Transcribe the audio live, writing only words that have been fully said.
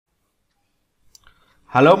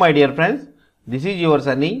Hello my dear friends, this is your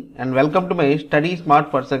Sunny and welcome to my Study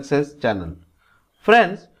Smart for Success channel.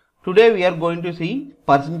 Friends, today we are going to see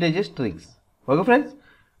percentages tricks. Okay friends,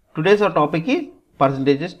 today's our topic is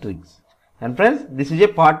percentages tricks. And friends, this is a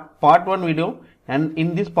part 1 video, and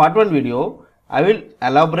in this part 1 video, I will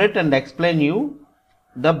elaborate and explain you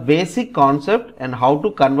the basic concept and how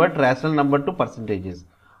to convert rational number to percentages,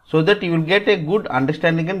 so that you will get a good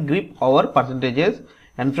understanding and grip over percentages.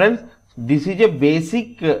 And friends, this is a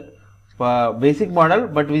basic model,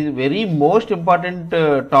 but is very most important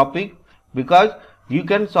topic, because you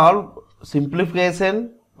can solve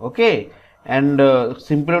simplification, okay, and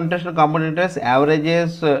simple interest, compound interest,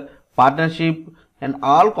 averages, partnership, and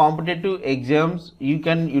all competitive exams. You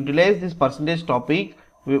can utilize this percentage topic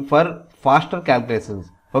for faster calculations.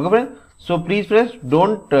 Okay friends, so please friends,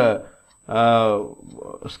 don't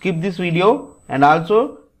skip this video, and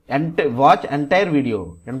also watch entire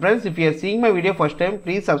video. And friends, if you are seeing my video first time,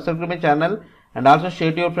 please subscribe to my channel and also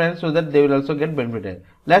share to your friends so that they will also get benefited.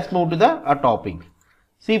 Let's move to the topic.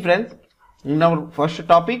 See friends, in our first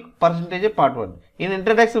topic, percentage part 1. In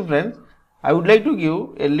introduction friends, I would like to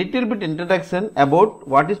give a little bit introduction about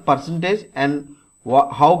what is percentage and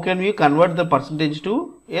how can we convert the percentage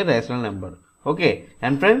to a rational number. Okay,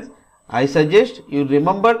 and friends, I suggest you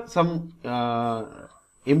remember some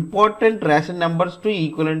important rational numbers to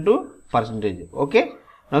equivalent to percentage. Okay,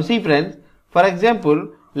 now see friends, for example,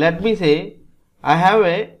 let me say I have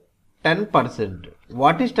a 10%.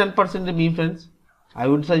 What is 10% mean friends? I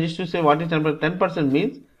would suggest to say what is 10%. 10%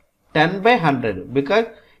 means 10 by 100, because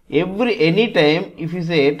any time if you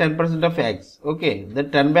say 10% of x, okay,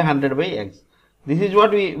 that 10 by 100 by x, this is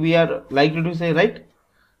what we are likely to say, right?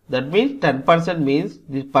 That means 10% means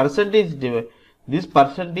this percentage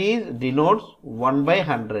denotes 1 by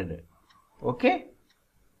 100, okay,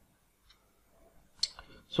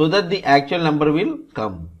 so that the actual number will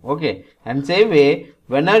come. Okay, and same way,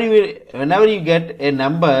 whenever you get a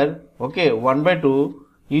number, okay, 1 by 2,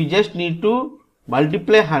 you just need to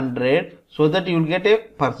multiply 100 so that you will get a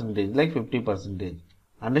percentage like 50%.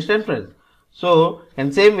 Understand friends? So,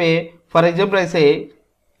 and same way, for example, I say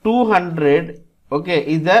 200, okay,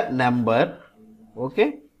 is the number,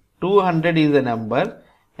 okay, 200 is the number,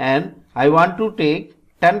 and I want to take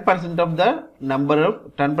 10% of the number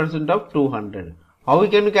of 10% of 200. How we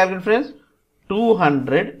can calculate friends?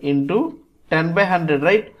 200 into 10 by 100,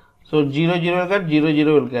 right? So 0 will get,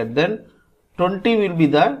 0 will get, then 20 will be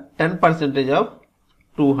the 10% of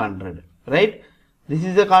 200, right? This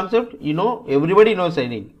is the concept, you know, everybody knows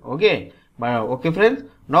signing. Okay, but okay friends,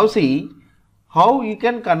 now see how you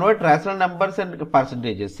can convert rational numbers and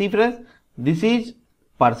percentages. See friends, this is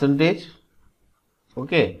percentage,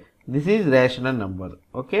 okay, this is rational number,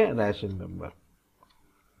 okay, rational number.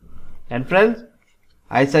 And friends,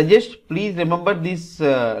 I suggest please remember these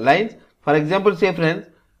lines. For example, say friends,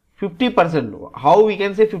 50%, how we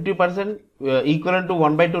can say 50% equivalent to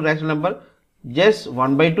 1 by 2 rational number? Just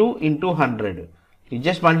 1 by 2 into 100. You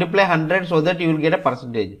just multiply 100 so that you will get a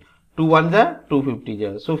percentage. 2 1s are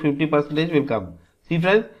 250, so 50% will come. See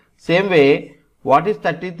friends, same way, what is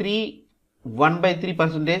 33 1 by 3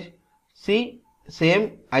 percentage? See,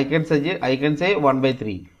 same, I can say 1 by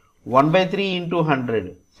 3. 1 by 3 into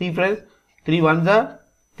 100. See friends, 3 1s are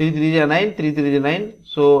 3 3s are 9, 3 3s are 9.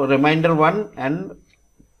 So remainder 1 and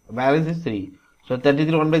balance is 3. So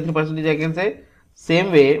 33 1 by 3 percentage I can say.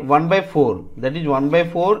 Same way, 1 by 4, that is 1 by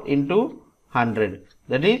 4 into 100,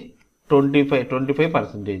 that is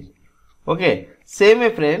 25%. Okay, same way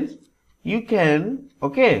friends, you can,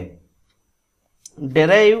 okay,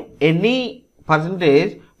 derive any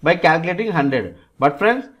percentage by calculating 100. But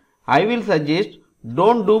friends, I will suggest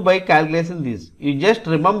don't do by calculation this. You just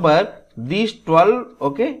remember these 12,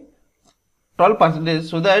 okay, 12%,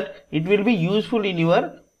 so that it will be useful in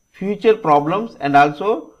your future problems and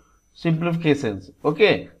also simplifications.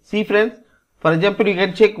 Okay, see friends, for example, you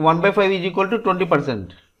can check 1 by 5 is equal to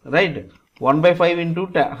 20%, right? 1 by 5 into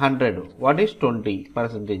 100, what is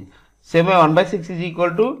 20%? Same way 1 by 6 is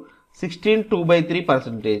equal to 16 2 by 3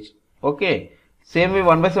 percentage. Okay, same way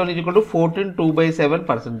 1 by 7 is equal to 14 2 by 7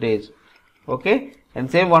 percentage. Okay, and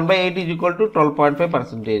same 1 by 8 is equal to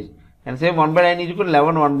 12.5%, and same 1 by 9 is equal to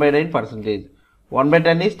 11 1 by 9 percentage. 1 by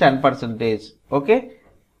 10 is 10%. Okay,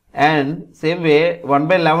 and same way 1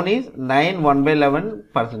 by 11 is 9 1 by 11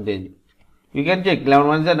 percentage. You can check 11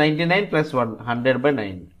 ones are 99 plus 1, 100 by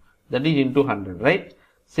 9, that is into 100, right?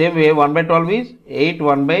 Same way 1 by 12 is 8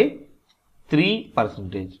 1 by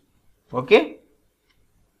 3%. Okay,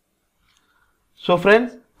 so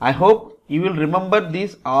friends, I hope you will remember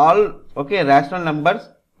these all, okay, rational numbers,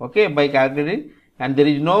 okay, by calculating, and there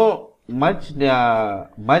is no much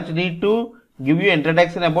need to give you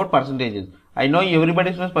introduction about percentages. I know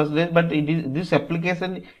everybody knows percentage, but this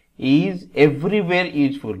application is everywhere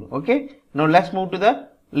useful. Okay. Now let's move to the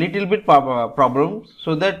little bit problems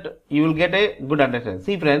so that you will get a good understanding.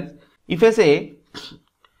 See friends, if I say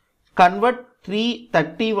convert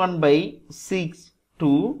 331/6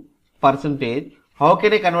 to percentage, how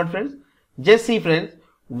can I convert friends? Just see friends,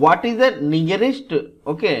 what is the nearest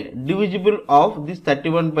divisible of this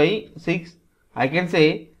 31/6? I can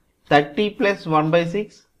say 30 plus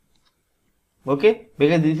 1/6. Okay,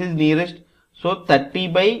 because this is nearest. So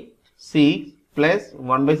 30/6 plus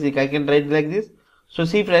 1/6. I can write like this. So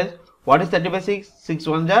see friends, what is 30/6? 6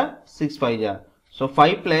 1 ja, 6 5 ja. So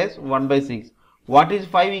 5 plus 1/6. What is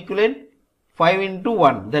 5 equivalent? 5 into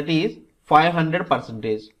 1, that is 500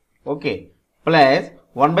 percentage. Okay, plus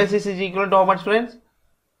 1/6 is equal to how much friends?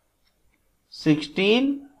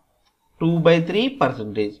 16 2/3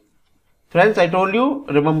 percentage. Friends, I told you,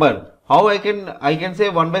 remember how I can say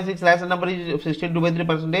 1/6 rational number is 16 2/3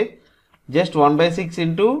 percentage. Just 1/6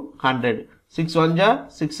 into 100. 6 1 ja,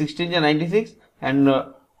 6 16 ja, 96, and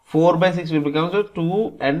 4/6 will become, so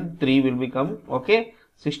 2 and 3 will become, okay,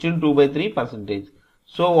 16 2/3 percentage.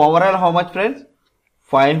 So overall how much friends?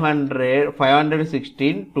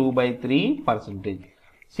 516 2/3 percentage.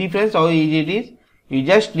 See friends, how easy it is. You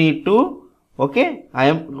just need to, okay, I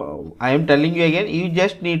am telling you again, you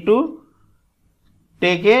just need to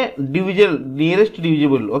take a nearest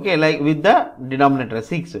divisible, okay, like with the denominator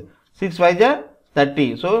 6. 6 5 are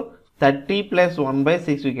 30. So 30 plus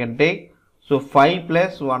 1/6 we can take. So 5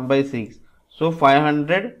 plus 1/6. So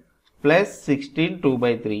 500 plus 16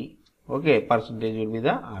 2/3. Okay, percentage will be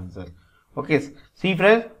the answer. Okay, see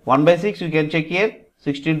friends, 1/6 you can check here,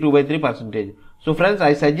 16 2/3 percentage. So friends,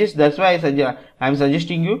 I suggest, that's why I am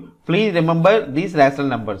suggesting you, please remember these rational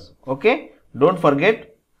numbers. Okay, don't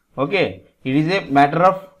forget. Okay, it is a matter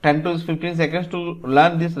of 10 to 15 seconds to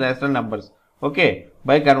learn these rational numbers. Okay,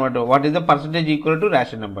 by converter, what is the percentage equal to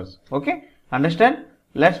rational numbers? Okay, understand?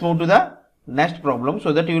 Let's move to the next problem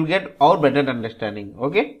so that you will get our better understanding.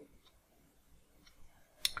 Okay,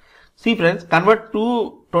 see friends, convert to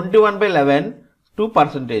 21/11 to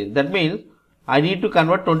percentage. That means I need to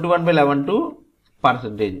convert 21/11 to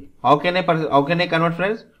percentage. How can I convert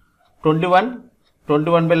friends?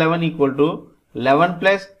 21/11 equal to 11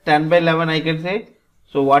 plus 10/11 I can say.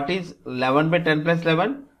 So what is 11/10 plus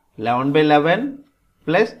 11? 11/11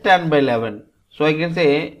 plus 10/11. So I can say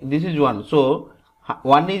this is 1. So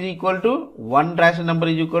 1 is equal to 1 rational number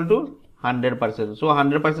is equal to 100%. So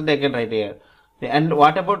 100% I can write here. And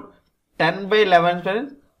what about 10/11 friends?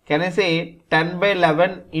 Can I say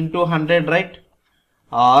 10/11 into 100, right?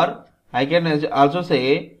 Or I can also say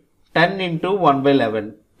 10 into 1/11.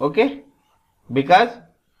 Okay, because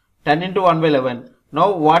 10 into 1/11. Now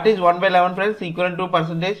what is 1/11 friends equivalent to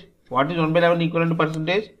percentage? What is 1/11 equivalent to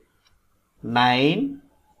percentage? 9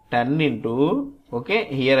 10 into, okay,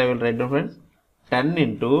 here I will write down friends, 10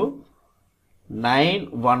 into 9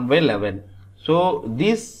 1/11. So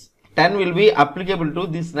this 10 will be applicable to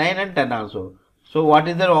this 9 and 10 also. So what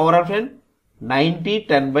is the overall friend? 90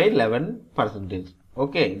 10/11 percentage.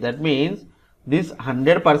 Okay, that means this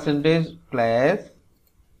 100 percentage plus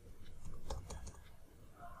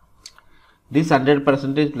this 100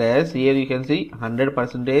 percentage plus, here you can see 100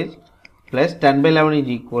 percentage plus 10/11 is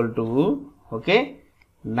equal to, okay,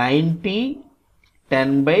 90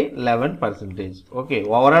 10/11 percentage. Okay,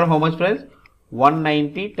 overall how much friends?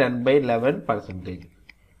 190 10/11 percentage.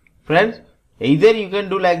 Friends, either you can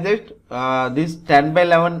do like this, this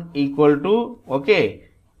 10/11 equal to, okay,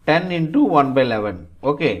 10 into 1/11.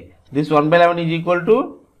 Okay, this 1/11 is equal to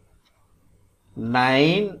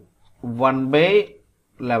 9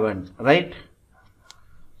 1/11, right?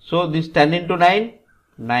 So this 10 into 9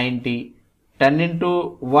 90, 10 into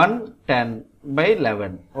 1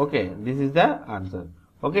 10/11. Okay, this is the answer.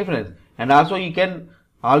 Okay friends, and also you can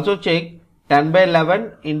also check 10/11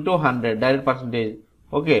 into 100 direct percentage.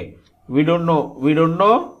 Okay, we don't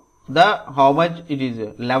know the how much it is.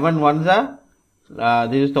 11 ones are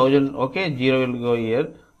this is 1000. Okay, 0 will go here.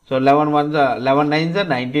 So 11 ones are 11 nines are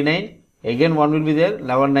 99. Again 1 will be there.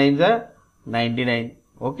 11 nines are 99.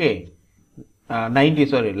 Okay, 90.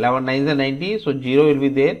 Sorry, 11 nines are 90. So 0 will be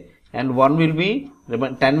there, and 1 will be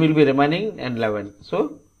 10 will be remaining, and 11. So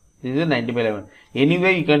this is 90/11.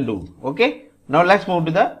 Anyway you can do. Okay. Now let's move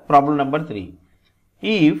to the problem number 3.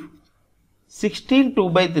 If 16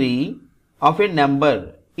 2/3 of a number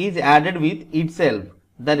is added with itself,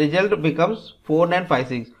 the result becomes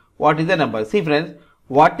 4956. What is the number? See friends,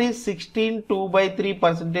 what is 16 2/3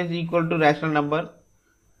 percentage equal to rational number?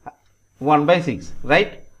 1/6,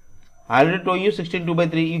 right? I already told you 16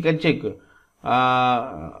 2/3. You can check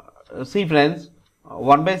see friends,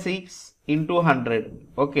 1 by 6 into 100,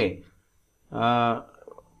 okay,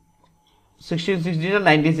 16 16 are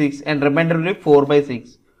 96 and remainder will be 4 by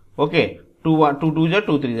 6, okay, 2 1 2 2 are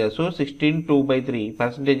 2 3 are, so 16 2 by 3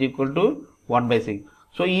 percentage equal to 1 by 6.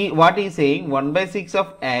 So what he is saying, 1 by 6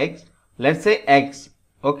 of x, let's say x,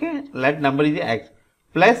 okay, let number is x,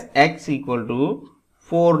 plus x equal to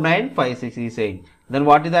 4956 he is saying. Then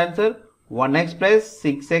what is the answer? 1x plus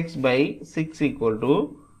 6x by 6 equal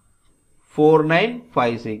to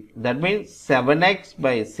 4956. That means 7x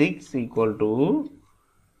by 6 equal to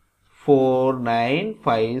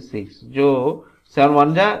 4956. Jo 7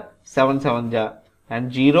 1 ja, 7 7 ja,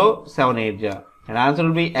 and 0 7 8 ja. And answer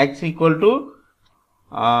will be x equal to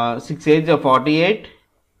 6 8 ja 48.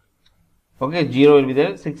 Okay, 0 will be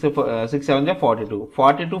there. 6 7 ja 42.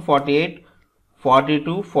 42 48.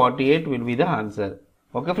 42 48 will be the answer.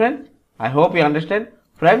 Okay, friends. I hope you understand.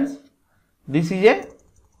 Friends, this is a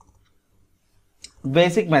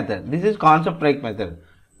basic method. This is concept break method.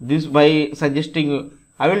 This by suggesting,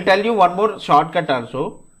 I will tell you one more shortcut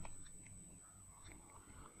also.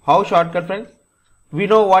 How shortcut, friends? We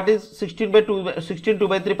know what is 16 by 2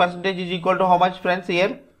 by 3 percentage is equal to how much, friends?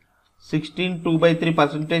 Here 16 2 by 3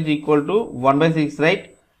 percentage equal to 1 by 6,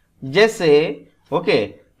 right? Just say,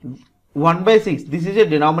 okay, 1 by 6, this is a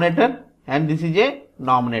denominator and this is a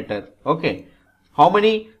numerator. Okay, how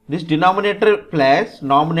many? This denominator plus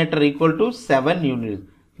numerator equal to 7 units.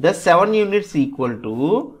 The 7 units equal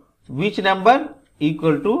to which number?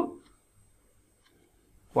 Equal to,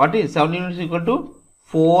 what is 7 units equal to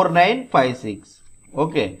 4956.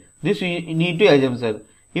 Okay, this you need to assume, sir.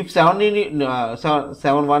 If 7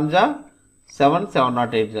 1 ja 7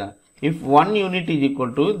 708 ja. If 1 unit is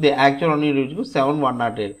equal to, the actual 1 unit is equal to 7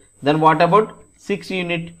 108. Then what about 6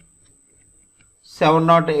 unit?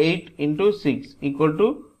 708 into 6 equal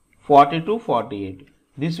to 42 48.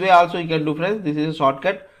 This way also you can do, friends. This is a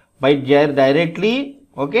shortcut by directly,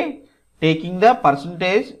 okay, taking the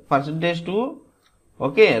percentage to,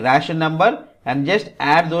 okay, ration number and just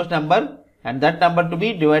add those number and that number to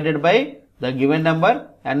be divided by the given number,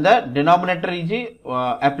 and the denominator is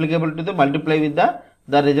applicable to the multiply with the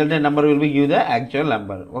resultant number will be give the actual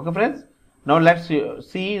number. Okay, friends. Now let's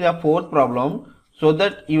see the fourth problem, so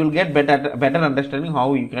that you will get better understanding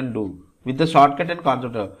how you can do with the shortcut and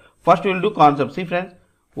concept. First we will do concept. See, friends,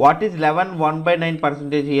 what is 11 1 by 9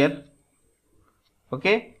 percentage here?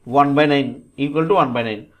 Okay, 1 by 9 equal to 1 by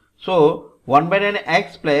 9. So 1 by 9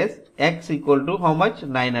 x plus x equal to how much?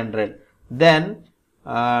 900. Then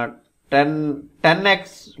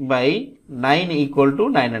 10x by 9 equal to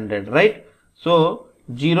 900, right? So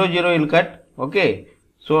 0 0 will cut. Okay,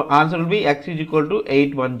 so answer will be x is equal to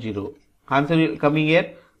 810. Answer will coming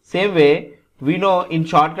here. Same way, we know in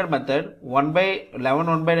shortcut method 1 by 11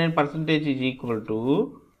 1 by 9 percentage is equal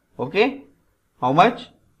to, okay, how much?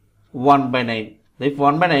 1 by 9. If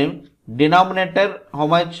 1 by 9, denominator how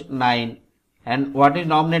much? 9, and what is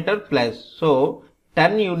denominator? Plus. So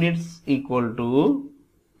 10 units equal to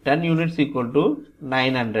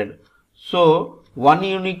 900. So 1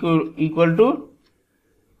 unit equal to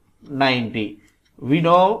 90. We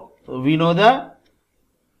know the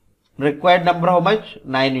required number how much?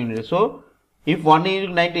 9 units. So if 1 is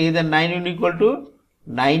 90, then 9 unit equal to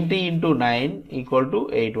 90 into 9 equal to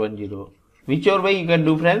 810. Whichever way you can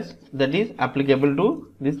do, friends, that is applicable to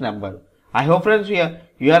this number. I hope, friends, you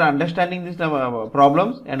are understanding these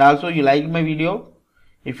problems, and also you like my video.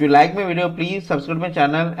 If you like my video, please subscribe my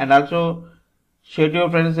channel and also share to your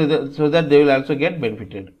friends so that they will also get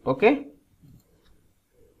benefited. Okay.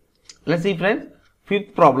 Let's see, friends.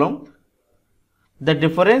 Fifth problem. The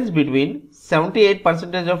difference between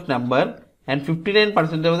 78% of number and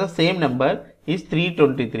 59% of the same number is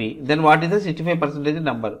 323. Then what is the 65%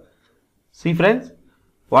 number? See, friends,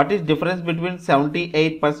 what is difference between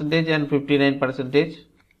 78% and 59%?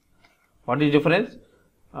 What is difference?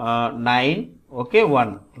 9, okay,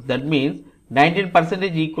 1. That means 19%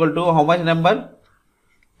 is equal to how much number?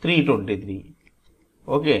 323.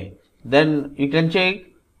 Okay, then you can check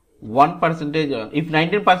 1%. If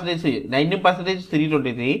 19% is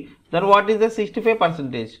 323, then what is the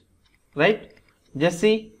 65%? Right? Just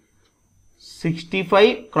see,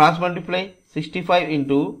 65 cross multiply 65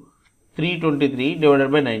 into 323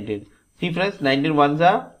 divided by 19. See, friends, 19 ones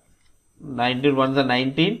are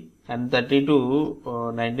 19 and 32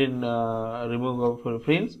 19 remove of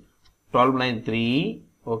friends, 12 9 3,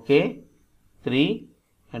 okay, 3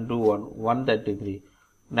 and 2 1 133,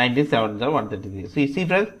 97 are 133. See,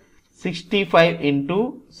 friends, 65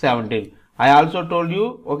 into 17. I also told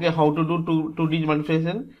you, okay, how to do two digit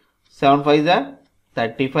multiplication. 7 5 are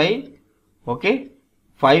 35, okay,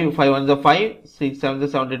 5 1 is 5, 6 7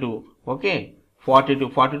 is 72. Okay, 42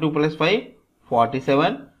 plus 5,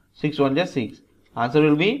 47, 6 1 is 6. Answer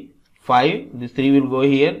will be 5. This 3 will go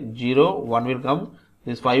here, 0, 1 will come.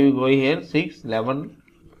 This 5 will go here, 6, 11.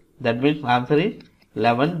 That means answer is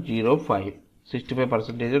 1105.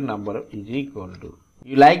 65% of number is equal to.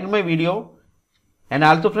 You liked my video, and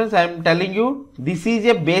also friends, I am telling you this is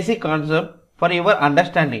a basic concept for your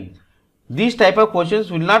understanding. These type of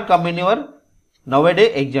questions will not come in your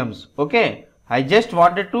nowadays exams. Okay, I just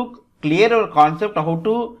wanted to clear your concept how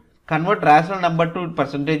to convert rational number to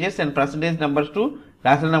percentages and percentage numbers to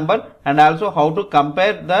rational number, and also how to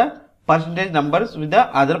compare the percentage numbers with the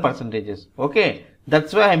other percentages. Okay,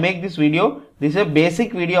 that's why I make this video. This is a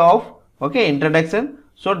basic video of introduction.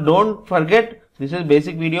 So don't forget, this is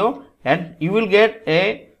basic video, and you will get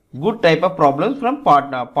a good type of problems from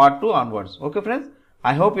part 2 onwards. Okay friends,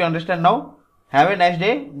 I hope you understand now. Have a nice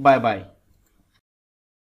day. Bye bye.